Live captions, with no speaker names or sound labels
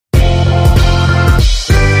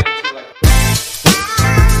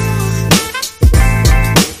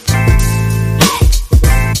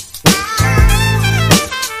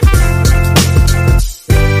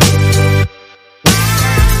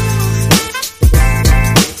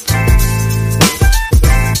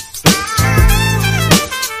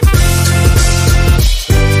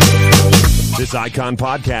This Icon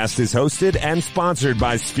podcast is hosted and sponsored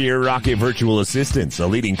by Sphere Rocket Virtual Assistants, a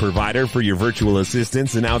leading provider for your virtual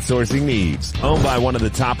assistants and outsourcing needs. Owned by one of the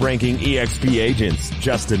top-ranking EXP agents,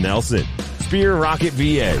 Justin Nelson. Sphere Rocket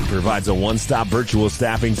VA provides a one-stop virtual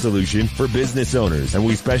staffing solution for business owners, and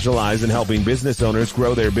we specialize in helping business owners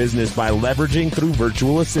grow their business by leveraging through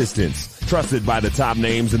virtual assistants. Trusted by the top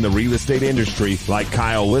names in the real estate industry like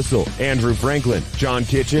Kyle Whistle, Andrew Franklin, John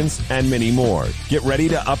Kitchens, and many more. Get ready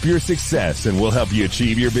to up your success and we'll help you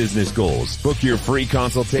achieve your business goals. Book your free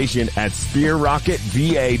consultation at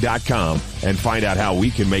sphererocketva.com and find out how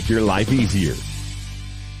we can make your life easier.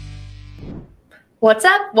 What's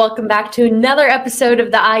up? Welcome back to another episode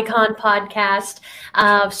of the Icon Podcast.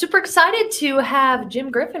 Super excited to have Jim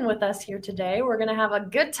Griffin with us here today. We're going to have a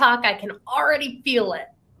good talk. I can already feel it.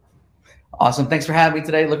 Awesome. Thanks for having me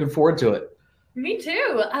today. Looking forward to it. Me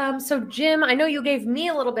too. So Jim, I know you gave me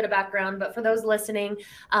a little bit of background, but for those listening,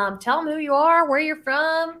 tell them who you are, where you're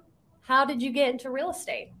from, how did you get into real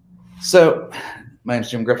estate? So my name's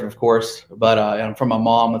Jim Griffin, of course, but I'm from my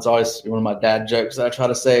mom. It's always one of my dad jokes that I try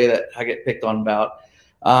to say that I get picked on about.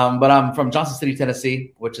 But I'm from Johnson City,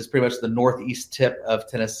 Tennessee, which is pretty much the northeast tip of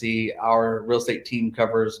Tennessee. Our real estate team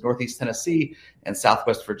covers northeast Tennessee and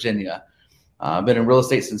southwest Virginia. I've been in real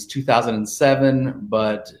estate since 2007,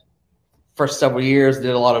 but first several years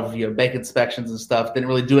did a lot of bank inspections and stuff. Didn't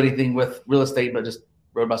really do anything with real estate, but just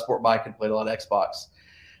rode my sport bike and played a lot of Xbox.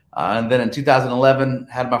 And then in 2011,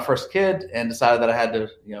 had my first kid and decided that I had to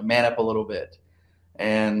man up a little bit.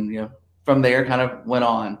 And from there, kind of went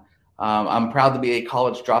on. I'm proud to be a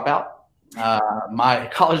college dropout. My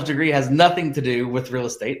college degree has nothing to do with real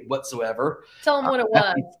estate whatsoever. Tell them what it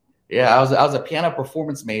was. Yeah, I was a piano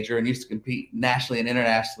performance major and used to compete nationally and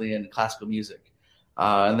internationally in classical music,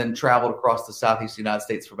 and then traveled across the southeast United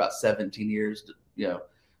States for about 17 years.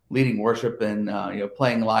 Leading worship and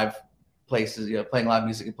playing live places, playing live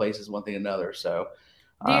music in places, one thing or another. So,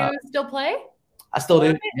 do you still play? I still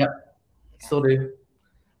do. Yep, still do.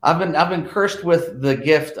 I've been cursed with the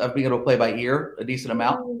gift of being able to play by ear a decent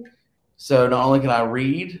amount. So not only can I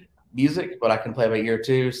read music, but I can play by ear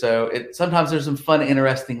too. So sometimes there's some fun,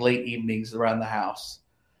 interesting late evenings around the house.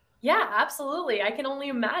 Yeah, absolutely. I can only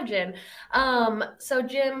imagine. So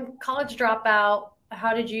Jim, college dropout,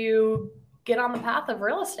 how did you get on the path of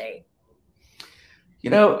real estate?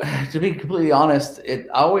 To be completely honest, I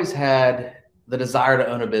always had the desire to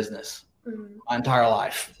own a business my entire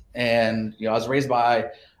life. And, I was raised by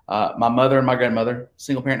my mother and my grandmother,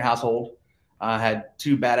 single parent household. I had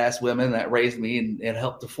two badass women that raised me and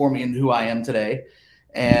helped to form me into who I am today.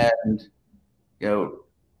 And,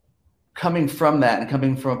 coming from that and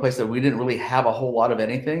coming from a place that we didn't really have a whole lot of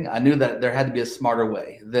anything, I knew that there had to be a smarter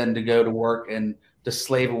way than to go to work and to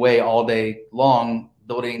slave away all day long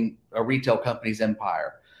building a retail company's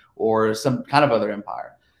empire or some kind of other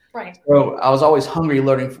empire. Right. So I was always hungry,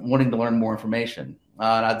 wanting to learn more information.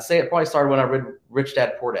 And I'd say it probably started when I read Rich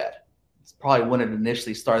Dad, Poor Dad. It's probably when it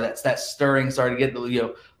initially started. That stirring started to get a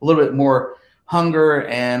little bit more hunger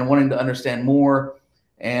and wanting to understand more.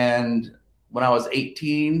 And when I was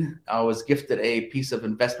 18, I was gifted a piece of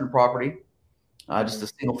investment property, just a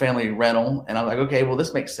single family rental. And I'm like, okay, well,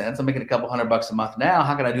 this makes sense. I'm making a couple $100 a month now.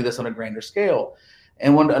 How can I do this on a grander scale?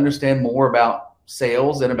 And wanted to understand more about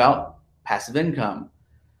sales and about passive income.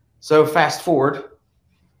 So fast forward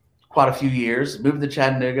quite a few years, moved to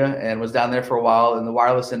Chattanooga and was down there for a while in the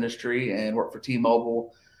wireless industry and worked for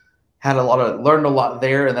T-Mobile. Learned a lot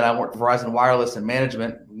there. And then I worked for Verizon Wireless and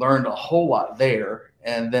management, learned a whole lot there.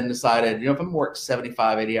 And then decided, if I'm going to work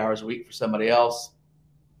 75, 80 hours a week for somebody else,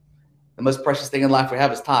 the most precious thing in life we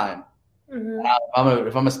have is time. Mm-hmm. If I'm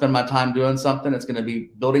going to spend my time doing something, it's going to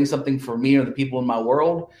be building something for me or the people in my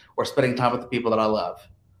world, or spending time with the people that I love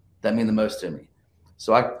that mean the most to me.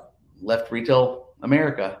 So I left retail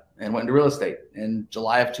America and went into real estate in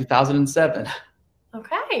July of 2007.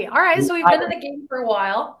 Okay. All right. So we've been in the game for a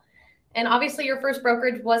while. And obviously your first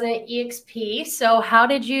brokerage wasn't EXP. So how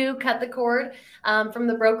did you cut the cord from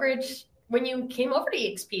the brokerage when you came over to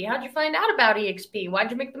EXP? How'd you find out about EXP?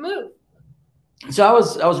 Why'd you make the move? So I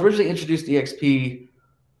was originally introduced to EXP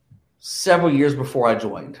several years before I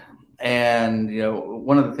joined. And,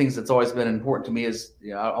 one of the things that's always been important to me is,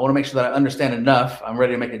 I want to make sure that I understand enough. I'm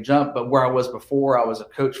ready to make a jump. But where I was before, I was a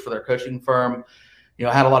coach for their coaching firm.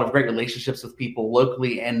 I had a lot of great relationships with people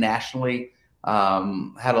locally and nationally.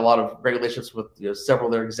 Had a lot of great relationships with several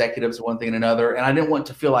of their executives, one thing and another. And I didn't want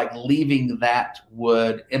to feel like leaving that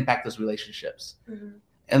would impact those relationships. Mm-hmm.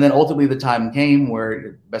 And then ultimately the time came where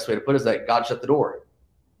the best way to put it is that God shut the door.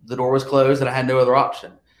 The door was closed and I had no other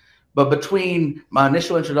option. But between my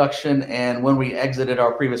initial introduction and when we exited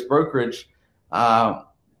our previous brokerage,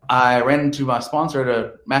 I ran into my sponsor at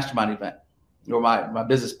a mastermind event, or my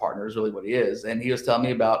business partner is really what he is. And he was telling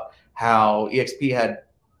me about how EXP had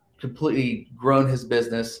completely grown his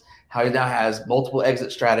business, how he now has multiple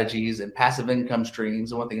exit strategies and passive income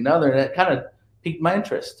streams and one thing and another. And it kind of piqued my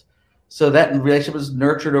interest. So that relationship was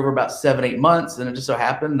nurtured over about 7-8 months. And it just so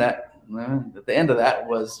happened that at the end of that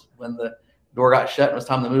was when the door got shut and it was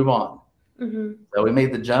time to move on. Mm-hmm. So we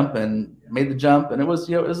made the jump, and it was,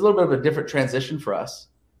 it was a little bit of a different transition for us,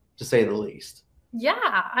 to say the least.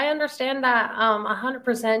 Yeah, I understand that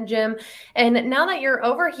 100%, Jim. And now that you're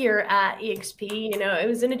over here at EXP, it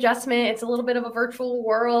was an adjustment. It's a little bit of a virtual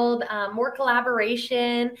world, more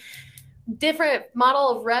collaboration, different model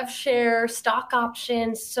of rev share, stock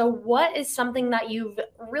options. So what is something that you've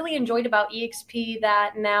really enjoyed about EXP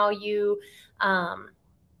that now you,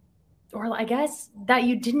 or I guess that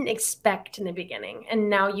you didn't expect in the beginning and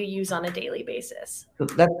now you use on a daily basis?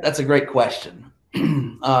 That's a great question.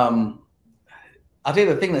 I'll tell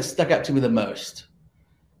you the thing that stuck out to me the most.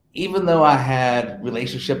 Even though I had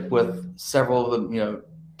relationship with several of the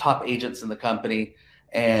top agents in the company,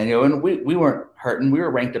 and and we weren't hurting, we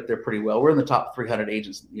were ranked up there pretty well. We're in the top 300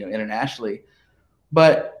 agents internationally,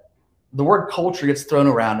 but the word culture gets thrown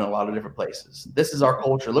around in a lot of different places. This is our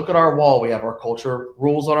culture. Look at our wall. We have our culture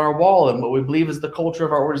rules on our wall and what we believe is the culture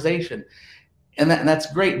of our organization, and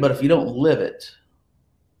that's great. But if you don't live it,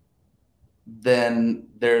 then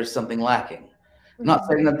there's something lacking. I'm not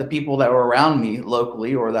saying that the people that were around me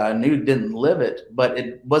locally or that I knew didn't live it, but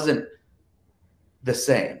it wasn't the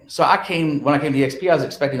same. So when I came to EXP, I was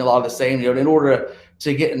expecting a lot of the same, in order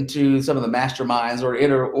to get into some of the masterminds or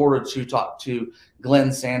in order to talk to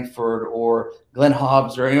Glenn Sanford or Glenn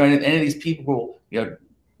Hobbs or any of these people,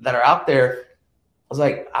 that are out there. I was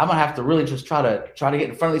like, I'm going to have to really just try to get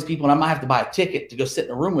in front of these people, and I might have to buy a ticket to go sit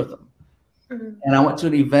in a room with them. Mm-hmm. And I went to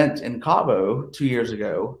an event in Cabo 2 years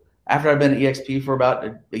ago, after I'd been at EXP for about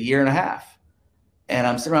a year and a half. And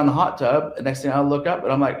I'm sitting around the hot tub, and next thing I look up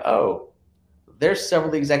and I'm like, oh, there's several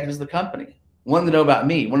of the executives of the company. One to know about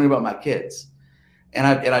me, one to know about my kids. And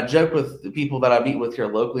I joke with the people that I meet with here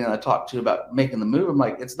locally and I talk to about making the move. I'm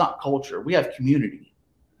like, it's not culture. We have community.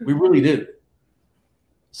 We really do.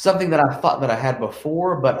 Something that I thought that I had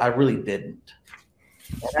before, but I really didn't.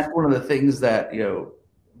 And that's one of the things that,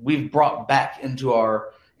 we've brought back into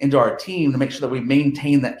our team to make sure that we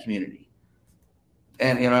maintain that community.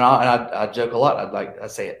 And I joke a lot. I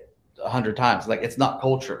say it 100 times. Like, it's not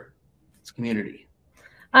culture, it's community.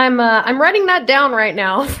 I'm writing that down right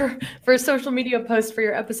now for a social media post for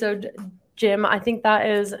your episode, Jim. I think that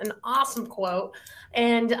is an awesome quote.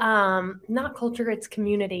 And not culture, it's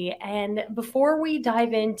community. And before we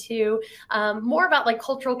dive into more about like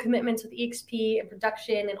cultural commitments with EXP and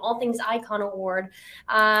production and all things Icon Award,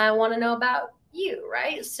 I want to know about you,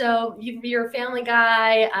 right? So you're a family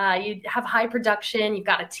guy, you have high production, you've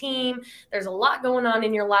got a team, there's a lot going on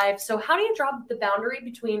in your life. So how do you draw the boundary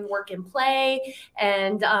between work and play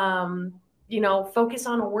and, focus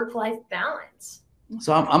on a work-life balance?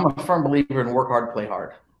 So I'm a firm believer in work hard, play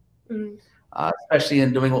hard, especially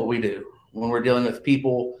in doing what we do. When we're dealing with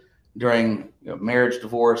people during marriage,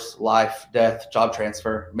 divorce, life, death, job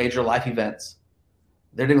transfer, major life events,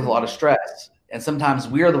 they're dealing with a lot of stress. And sometimes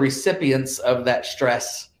we are the recipients of that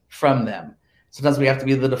stress from them. Sometimes we have to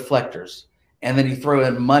be the deflectors. And then you throw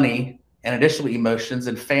in money and additional emotions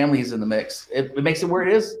and families in the mix. It makes it where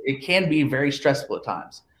it is. It can be very stressful at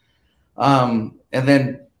times. And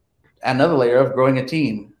then another layer of growing a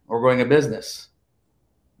team or growing a business,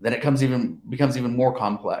 then it becomes even more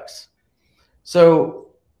complex.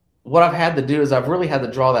 So what I've had to do is I've really had to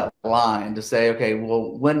draw that line to say, okay,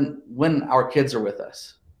 well, when our kids are with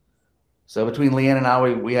us. So between Leanne and I,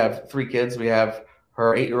 we have 3 kids. We have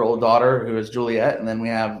her 8-year-old daughter, who is Juliet, and then we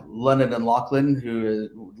have London and Lachlan,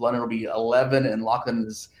 London will be 11 and Lachlan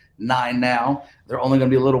is 9 now. They're only going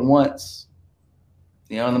to be little once.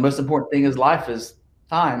 And the most important thing in life is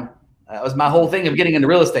time. That was my whole thing of getting into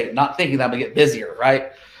real estate, not thinking that I'm going to get busier,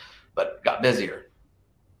 right? But got busier.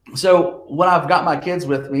 So when I've got my kids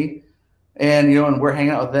with me and, and we're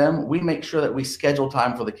hanging out with them, we make sure that we schedule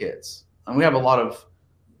time for the kids. And we have a lot of,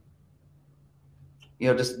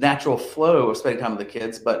 just natural flow of spending time with the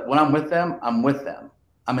kids. But when I'm with them,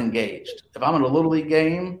 I'm engaged. If I'm in a little league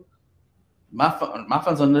game, my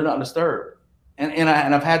phone's on do not disturb. And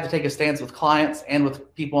I've had to take a stance with clients and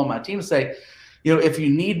with people on my team to say, if you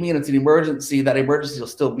need me and it's an emergency, that emergency will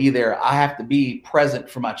still be there. I have to be present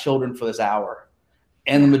for my children for this hour.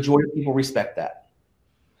 And the majority of people respect that.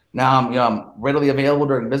 Now I'm readily available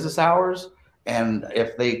during business hours. And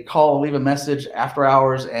if they leave a message after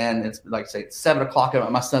hours, and it's like, say, it's 7 o'clock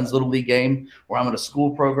at my son's little league game, or I'm in a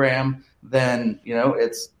school program, then,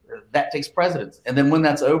 that takes precedence. And then when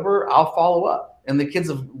that's over, I'll follow up. And the kids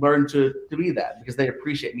have learned to be that, because they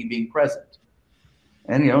appreciate me being present.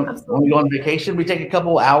 And, when we go on vacation, we take a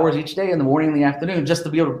couple hours each day in the morning and the afternoon just to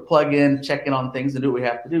be able to plug in, check in on things, and do what we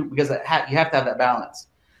have to do, because you have to have that balance.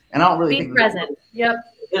 And I don't really think present. Yep.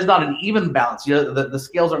 There's not an even balance. The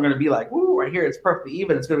scales aren't going to be like, woo, right here, it's perfectly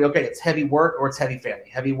even. It's going to be, okay, it's heavy work or it's heavy family,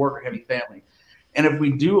 heavy work or heavy family. And if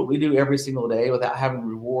we do what we do every single day without having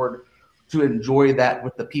reward to enjoy that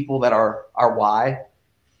with the people that are our why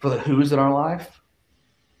for the who's in our life,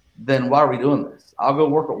 then why are we doing this? I'll go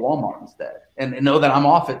work at Walmart instead and know that I'm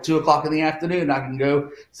off at 2 o'clock in the afternoon. I can go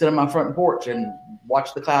sit on my front porch and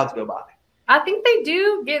watch the clouds go by. I think they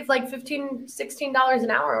do give like $15, $16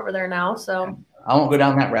 an hour over there now. So I won't go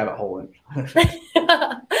down that rabbit hole.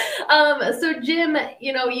 So Jim,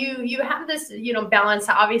 you have this, balance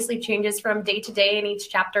that obviously changes from day to day in each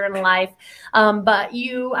chapter in life. But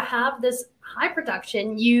you have this high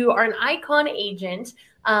production. You are an icon agent.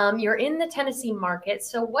 You're in the Tennessee market.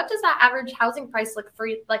 So what does that average housing price look for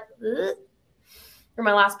you? Like, for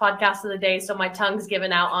my last podcast of the day, so my tongue's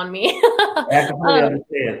given out on me. I completely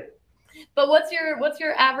understand. But what's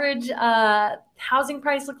your average housing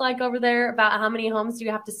price look like over there? About how many homes do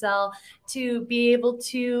you have to sell to be able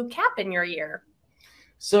to cap in your year?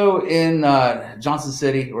 So in Johnson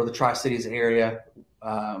City or the Tri-Cities area,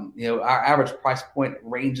 our average price point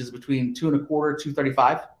ranges between $2.25,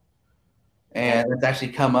 $235, and it's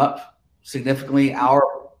actually come up significantly.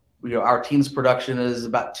 Our team's production is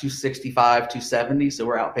about $265, $270, so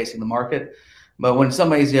we're outpacing the market. But when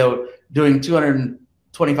somebody's doing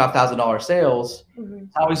 $225,000 sales,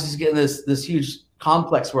 I always just getting this huge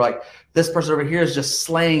complex where like this person over here is just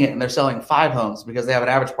slaying it and they're selling 5 homes because they have an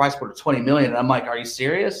average price point of $20 million. And I'm like, are you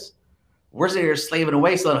serious? We're sitting here slaving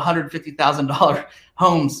away selling $150,000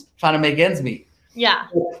 homes trying to make ends meet. Yeah.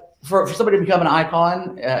 For somebody to become an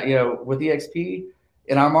icon, with EXP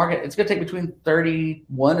in our market, it's going to take between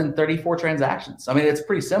 31 and 34 transactions. I mean, it's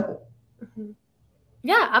pretty simple. Mm-hmm.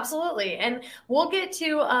 Yeah, absolutely. And we'll get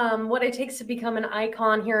to what it takes to become an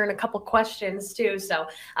icon here in a couple questions too. So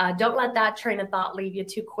don't let that train of thought leave you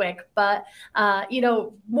too quick. But,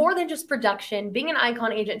 more than just production, being an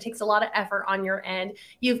icon agent takes a lot of effort on your end.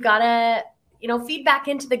 You've got to, feed back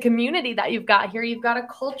into the community that you've got here. You've got a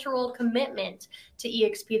cultural commitment to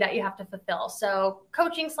EXP that you have to fulfill. So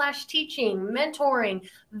coaching/teaching, mentoring,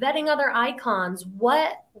 vetting other icons.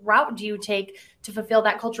 What route do you take to fulfill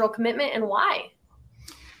that cultural commitment, and why?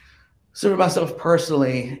 So for myself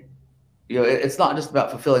personally, it's not just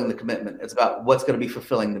about fulfilling the commitment. It's about what's going to be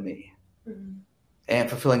fulfilling to me and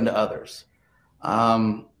fulfilling to others.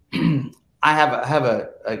 I have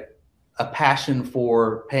a passion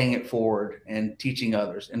for paying it forward and teaching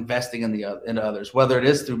others, investing in others, whether it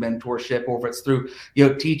is through mentorship or if it's through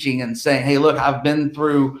teaching and saying, hey, look, I've been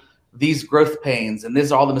through these growth pains and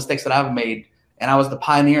these are all the mistakes that I've made, and I was the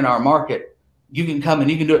pioneer in our market. You can come and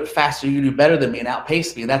you can do it faster. You can do better than me and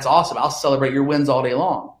outpace me. And that's awesome. I'll celebrate your wins all day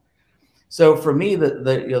long. So for me,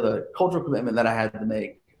 the cultural commitment that I had to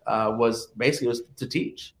make was to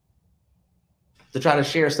teach, to try to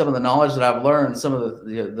share some of the knowledge that I've learned, some of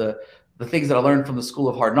the things that I learned from the School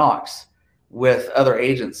of Hard Knocks with other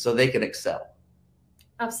agents so they can excel.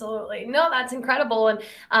 Absolutely. No, that's incredible. And,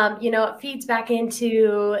 it feeds back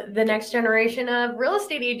into the next generation of real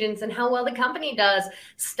estate agents and how well the company does.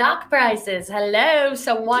 Stock prices. Hello.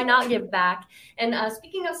 So why not give back? And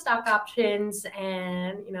speaking of stock options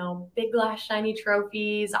and, big glass shiny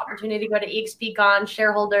trophies, opportunity to go to EXP Gone,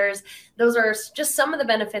 shareholders, those are just some of the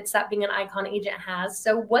benefits that being an icon agent has.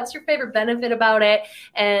 So what's your favorite benefit about it?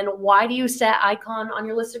 And why do you set icon on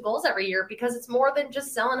your list of goals every year? Because it's more than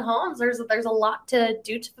just selling homes. There's a lot to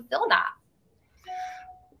do to fulfill that.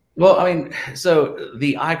 Well, I mean, so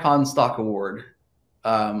the Icon Stock Award,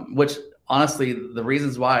 which honestly, the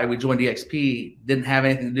reasons why we joined EXP didn't have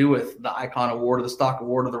anything to do with the Icon Award or the Stock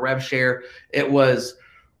Award or the Rev Share. It was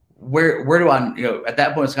where do I, at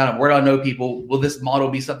that point, it's kind of where do I know people? Will this model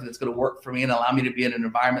be something that's going to work for me and allow me to be in an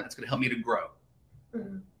environment that's going to help me to grow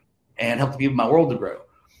and help the people in my world to grow?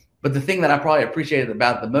 But the thing that I probably appreciated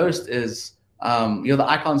about it the most is, the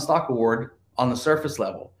Icon Stock Award on the surface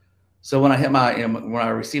level. So when I hit when I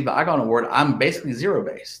received the Icon Award, I'm basically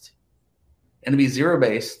zero-based. And to be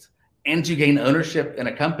zero-based and to gain ownership in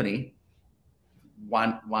a company,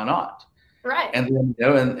 why not? Right. And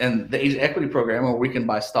then, and the agent equity program where we can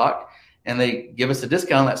buy stock and they give us a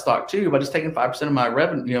discount on that stock too by just taking 5% of my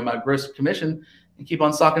revenue, my gross commission, and keep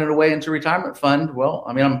on stocking it away into retirement fund. Well,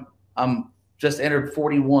 I mean, I'm just entered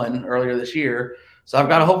 41 earlier this year. So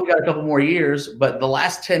hopefully got a couple more years. But the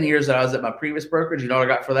last 10 years that I was at my previous brokerage, you know what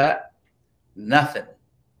I got for that? Nothing.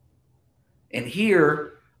 And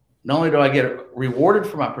here, not only do I get rewarded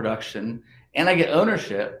for my production and I get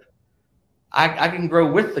ownership, I can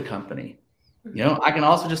grow with the company. You know, I can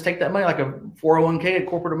also just take that money like a 401k at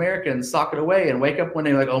corporate America and sock it away and wake up one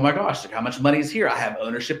day like, oh my gosh, look how much money is here. I have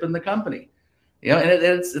ownership in the company. You know, and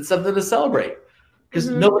it's something to celebrate because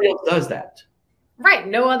nobody else does that. Right.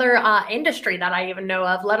 No other industry that I even know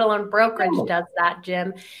of, let alone brokerage, does that,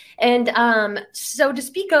 Jim. And so to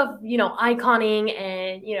speak of, you know, iconing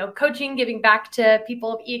and, you know, coaching, giving back to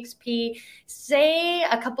people of EXP, say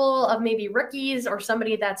a couple of maybe rookies or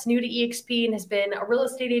somebody that's new to EXP and has been a real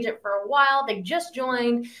estate agent for a while. They just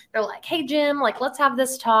joined. They're like, hey, Jim, like, let's have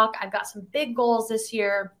this talk. I've got some big goals this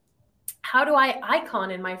year. How do I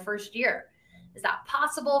icon in my first year? Is that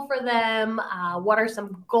possible for them? What are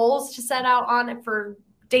some goals to set out on it for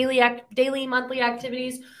daily, monthly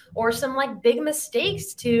activities, or some like big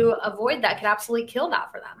mistakes to avoid that could absolutely kill that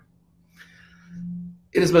for them?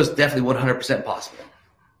 It is most definitely 100% possible.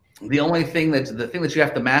 The thing that you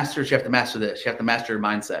have to master is you have to master this. You have to master your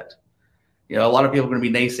mindset. You know, a lot of people are going to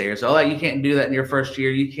be naysayers. Oh, you can't do that in your first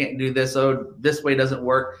year. You can't do this. Oh, this way doesn't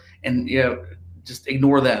work. And, you know, just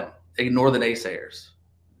ignore them. Ignore the naysayers.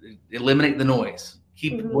 Eliminate the noise.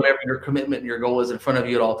 Keep whatever your commitment and your goal is in front of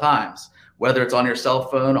you at all times, whether it's on your cell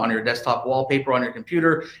phone, on your desktop wallpaper, on your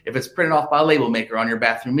computer, if it's printed off by a label maker on your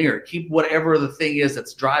bathroom mirror. Keep whatever the thing is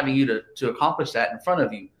that's driving you to accomplish that in front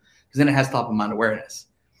of you, because then it has top of mind awareness.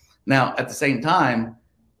 Now, at the same time,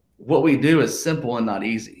 what we do is simple and not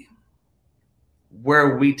easy.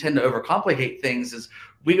 Where we tend to overcomplicate things is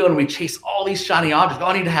we go and we chase all these shiny objects. Oh,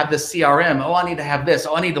 I need to have this CRM. Oh, I need to have this.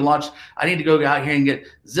 Oh, I need to go out here and get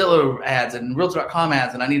Zillow ads and Realtor.com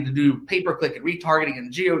ads, and I need to do pay-per-click and retargeting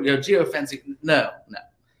and geofencing. No.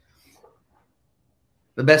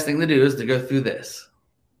 The best thing to do is to go through this.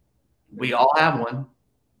 We all have one.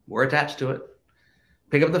 We're attached to it.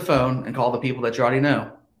 Pick up the phone and call the people that you already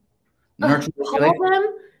know. Nurture call them?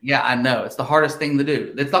 Yeah, I know. It's the hardest thing to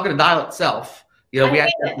do. It's not going to dial itself. You know,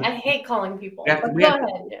 I hate calling people. Go ahead,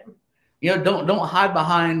 Jim. You know, don't hide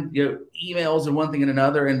behind, you know, emails and one thing and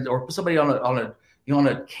another, or somebody on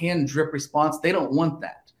a canned drip response. They don't want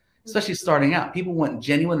that, especially starting out. People want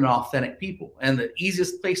genuine and authentic people, and the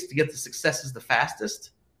easiest place to get the success is the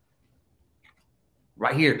fastest.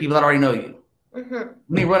 Right here, people that already know you.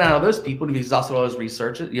 When you run out of those people, and you exhaust all those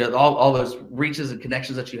research, you know, all those reaches and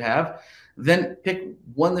connections that you have, then pick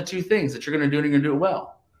one of the two things that you're going to do and you're going to do it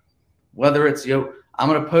well. Whether it's, you know, I'm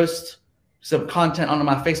going to post some content onto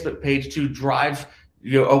my Facebook page to drive,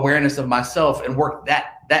 you know, awareness of myself and work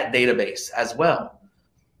that database as well.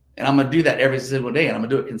 And I'm going to do that every single day, and I'm going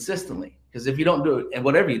to do it consistently. Because if you don't do it, and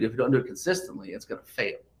whatever you do, if you don't do it consistently, it's going to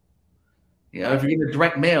fail. You know, if you're going to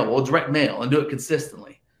direct mail, well, direct mail and do it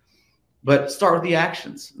consistently. But start with the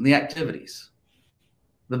actions and the activities.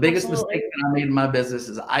 The biggest mistake that I made in my business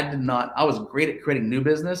is I was great at creating new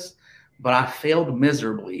business, but I failed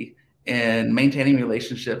miserably in maintaining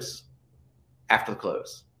relationships after the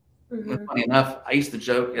close. Funny enough, I used to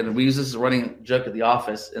joke, and we use this as a running joke at the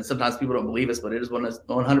office, and sometimes people don't believe us, but it is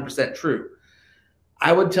 100% true.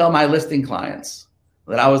 I would tell my listing clients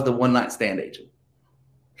that I was the one-night stand agent.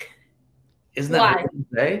 Isn't that what you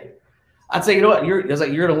say? I'd say, you know what? You're going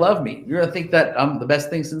to love me. You're going to think that I'm the best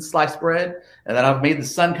thing since sliced bread, and that I've made the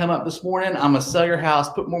sun come up this morning. I'm going to sell your house,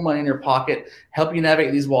 put more money in your pocket, help you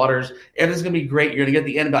navigate these waters. Everything's going to be great. You're going to get to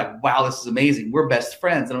the end and be like, wow, this is amazing. We're best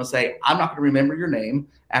friends. And I'm going to say, I'm not going to remember your name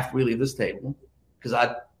after we leave this table, because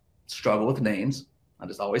I struggle with names. I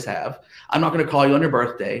just always have. I'm not going to call you on your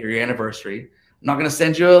birthday or your anniversary. I'm not going to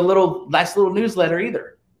send you a nice little newsletter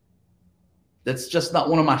either. That's just not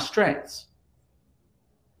one of my strengths.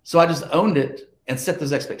 So I just owned it and set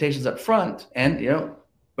those expectations up front. And, you know,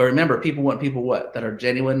 but remember, people want people what? That are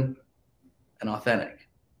genuine and authentic.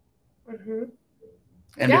 And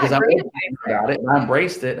because I about it and I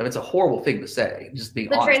embraced it, I mean, it's a horrible thing to say, just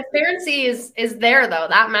being honest. The transparency is there, though.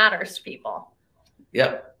 That matters to people.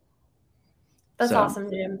 Yep. That's awesome,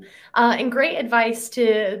 Jim. And great advice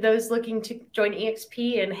to those looking to join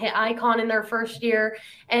EXP and hit icon in their first year.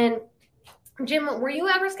 And Jim, were you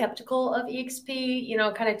ever skeptical of EXP, you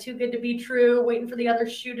know, kind of too good to be true, waiting for the other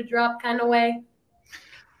shoe to drop kind of way?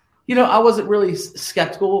 You know, I wasn't really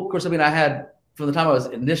skeptical. Of course, I mean, I had, from the time I was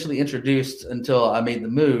initially introduced until I made the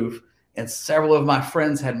move, and several of my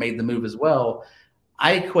friends had made the move as well,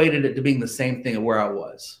 I equated it to being the same thing of where I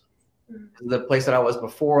was. The place that I was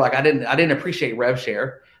before, like I didn't appreciate rev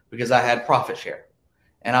share because I had profit share.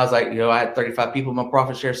 And I was like, I had 35 people in my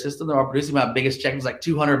profit share system. They're all producing. My biggest check was like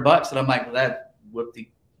 $200. And I'm like, well, that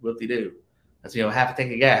whoop-de-do. That's, half a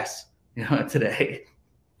tank of gas, today.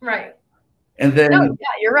 Right. And then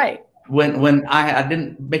you're right. When I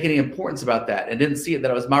didn't make any importance about that and didn't see it,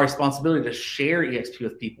 that it was my responsibility to share EXP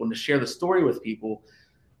with people and to share the story with people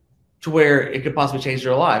to where it could possibly change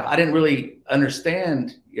their life. I didn't really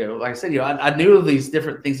understand, like I said, I knew of these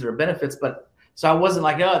different things that are benefits, but so I wasn't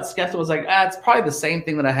like, it's skeptical. I was like, it's probably the same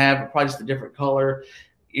thing that I have, but probably just a different color.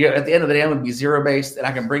 At the end of the day, I'm going to be zero-based, and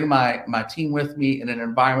I can bring my team with me in an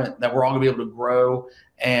environment that we're all going to be able to grow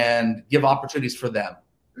and give opportunities for them.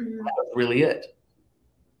 Mm-hmm. That was really it.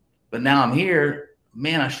 But now I'm here,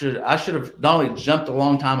 man, I should have not only jumped a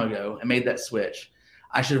long time ago and made that switch,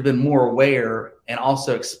 I should have been more aware and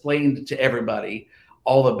also explained to everybody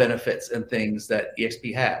all the benefits and things that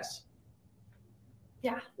EXP has.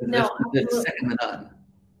 Yeah, it's second to none.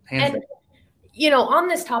 Hands down. On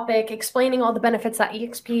this topic, explaining all the benefits that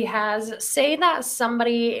EXP has, say that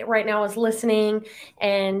somebody right now is listening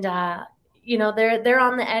and, they're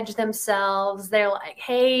on the edge themselves. They're like,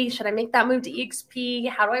 hey, should I make that move to EXP?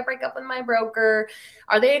 How do I break up with my broker?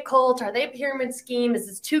 Are they a cult? Are they a pyramid scheme? Is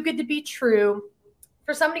this too good to be true?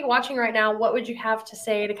 For somebody watching right now, what would you have to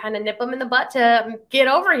say to kind of nip them in the butt to get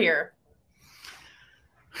over here?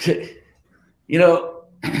 I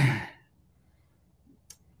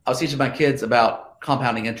was teaching my kids about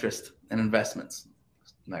compounding interest and investments.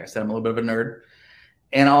 Like I said, I'm a little bit of a nerd.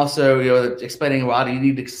 And also, explaining why do you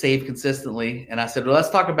need to save consistently. And I said, well, let's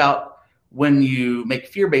talk about when you make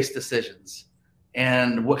fear-based decisions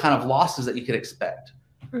and what kind of losses that you could expect.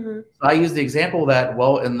 Mm-hmm. So I used the example that,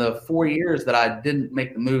 in the 4 years that I didn't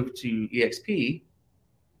make the move to EXP,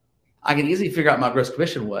 I can easily figure out what my gross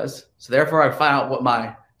commission was. So therefore, I find out what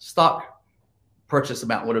my stock purchase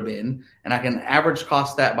amount would have been, and I can average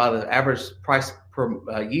cost that by the average price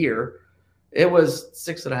per year. It was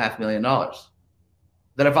 $6.5 million.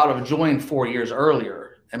 That if I would have joined 4 years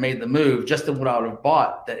earlier and made the move, just in what I would have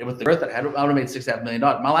bought, that with the growth that I had, I would have made $6.5 million.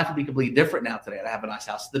 My life would be completely different now today. I'd have a nice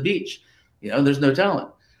house at the beach. There's no telling.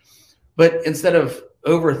 But instead of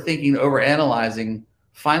overthinking, overanalyzing,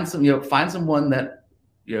 find someone that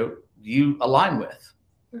you align with.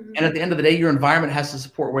 Mm-hmm. And at the end of the day, your environment has to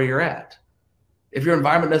support where you're at. If your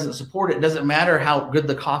environment doesn't support it, it doesn't matter how good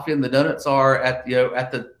the coffee and the donuts are at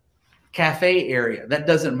the cafe area. That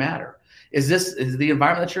doesn't matter. Is the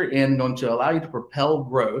environment that you're in going to allow you to propel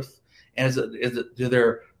growth? And do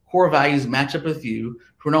their core values match up with you?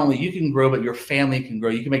 Where not only you can grow, but your family can grow.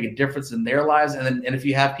 You can make a difference in their lives, and if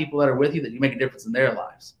you have people that are with you, that you make a difference in their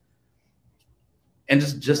lives. And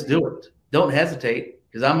just do it. Don't hesitate,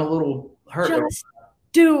 because I'm a little hurt. Just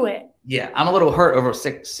do it. Yeah, I'm a little hurt over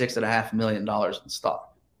 $6.5 million in stock.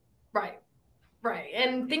 Right.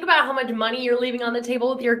 And think about how much money you're leaving on the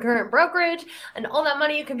table with your current brokerage, and all that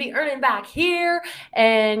money you can be earning back here.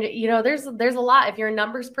 And, there's a lot. If you're a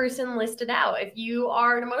numbers person, list it out. If you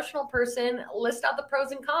are an emotional person, list out the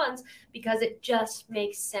pros and cons, because it just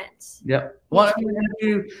makes sense. Yep. Well,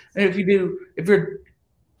 if you're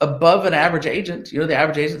above an average agent, the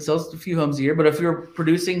average agent sells a few homes a year, but if you're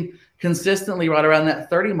producing consistently right around that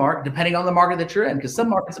 30 mark, depending on the market that you're in, because some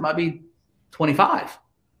markets it might be 25.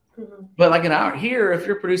 Mm-hmm. But like an hour here, if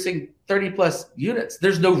you're producing 30 plus units,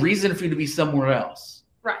 there's no reason for you to be somewhere else.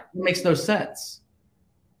 Right. It makes no sense.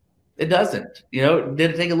 It doesn't. Did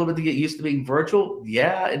it take a little bit to get used to being virtual?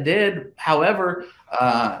 Yeah, it did. However,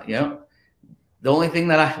 the only thing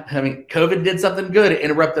that COVID did something good. It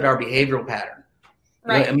interrupted our behavioral pattern.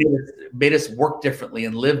 Right. It made us work differently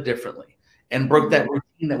and live differently and broke that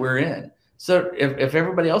routine that we're in. So if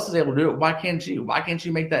everybody else is able to do it, why can't you? Why can't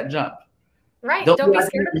you make that jump? Right. Don't be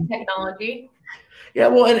scared of the technology. Yeah.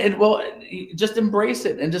 Well, just embrace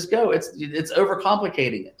it and just go. It's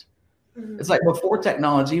overcomplicating it. Mm-hmm. It's like before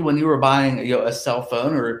technology, when you were buying a cell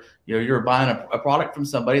phone, or you were buying a product from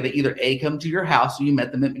somebody, they either come to your house, or you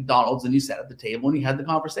met them at McDonald's and you sat at the table and you had the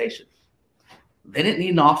conversation. They didn't need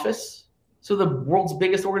an office. So the world's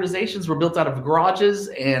biggest organizations were built out of garages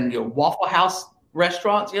and Waffle House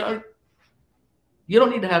restaurants. You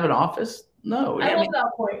don't need to have an office. No. I love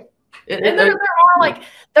that point.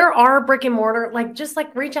 There are brick and mortar, just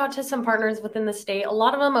reach out to some partners within the state. A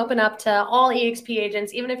lot of them open up to all EXP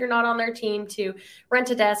agents, even if you're not on their team, to rent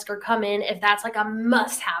a desk or come in if that's a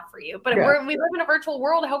must have for you. But we live in a virtual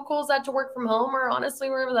world. How cool is that to work from home, or honestly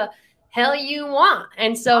wherever the hell you want?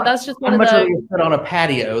 And so that's just one of the. I'd much rather sit on a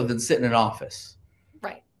patio than sit in an office.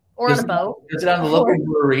 Right. Or on a boat. Sit down in the local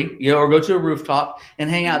brewery, or go to a rooftop and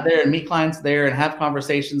hang out there and meet clients there and have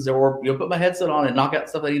conversations, or put my headset on and knock out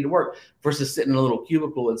stuff I need to work, versus sitting in a little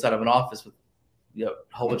cubicle inside of an office with a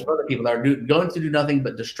whole bunch of other people that are going to do nothing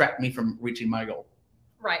but distract me from reaching my goal.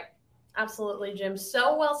 Right. Absolutely, Jim.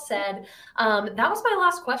 So well said. That was my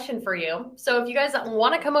last question for you. So if you guys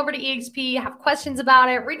want to come over to EXP, have questions about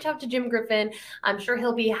it, reach out to Jim Griffin. I'm sure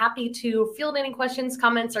he'll be happy to field any questions,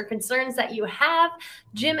 comments, or concerns that you have.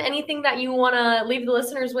 Jim, anything that you want to leave the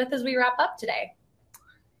listeners with as we wrap up today?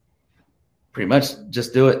 Pretty much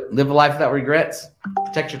just do it. Live a life without regrets.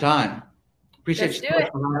 Protect your time. Appreciate you so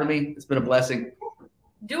much for having me. It's been a blessing.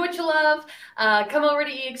 Do what you love. Come over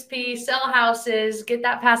to EXP, sell houses, get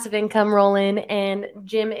that passive income rolling. And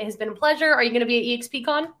Jim, it has been a pleasure. Are you going to be at EXP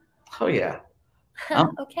Con? Oh, yeah.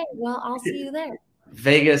 Okay. Well, I'll see you there.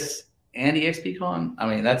 Vegas and EXP Con. I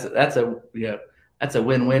mean, that's a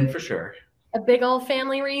win-win for sure. A big old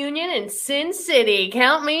family reunion in Sin City.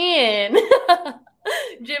 Count me in.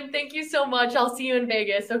 Jim, thank you so much. I'll see you in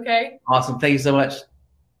Vegas. Okay. Awesome. Thank you so much.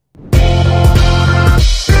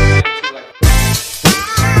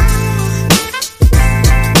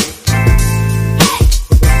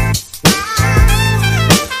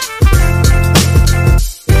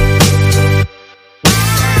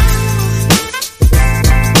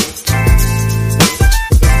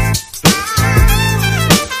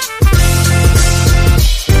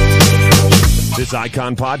 This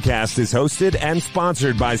Icon podcast is hosted and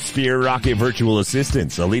sponsored by Sphere Rocket Virtual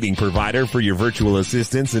Assistants, a leading provider for your virtual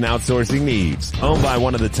assistants and outsourcing needs. Owned by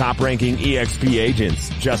one of the top-ranking EXP agents,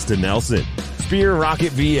 Justin Nelson. Sphere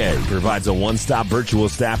Rocket VA provides a one-stop virtual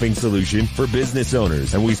staffing solution for business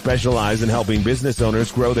owners, and we specialize in helping business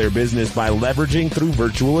owners grow their business by leveraging through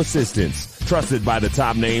virtual assistants. Trusted by the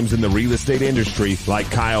top names in the real estate industry like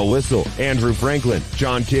Kyle Whistle, Andrew Franklin,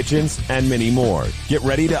 John Kitchens, and many more. Get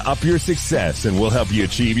ready to up your success and we'll help you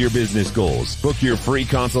achieve your business goals. Book your free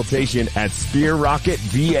consultation at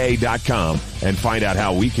sphererocketva.com and find out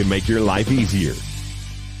how we can make your life easier.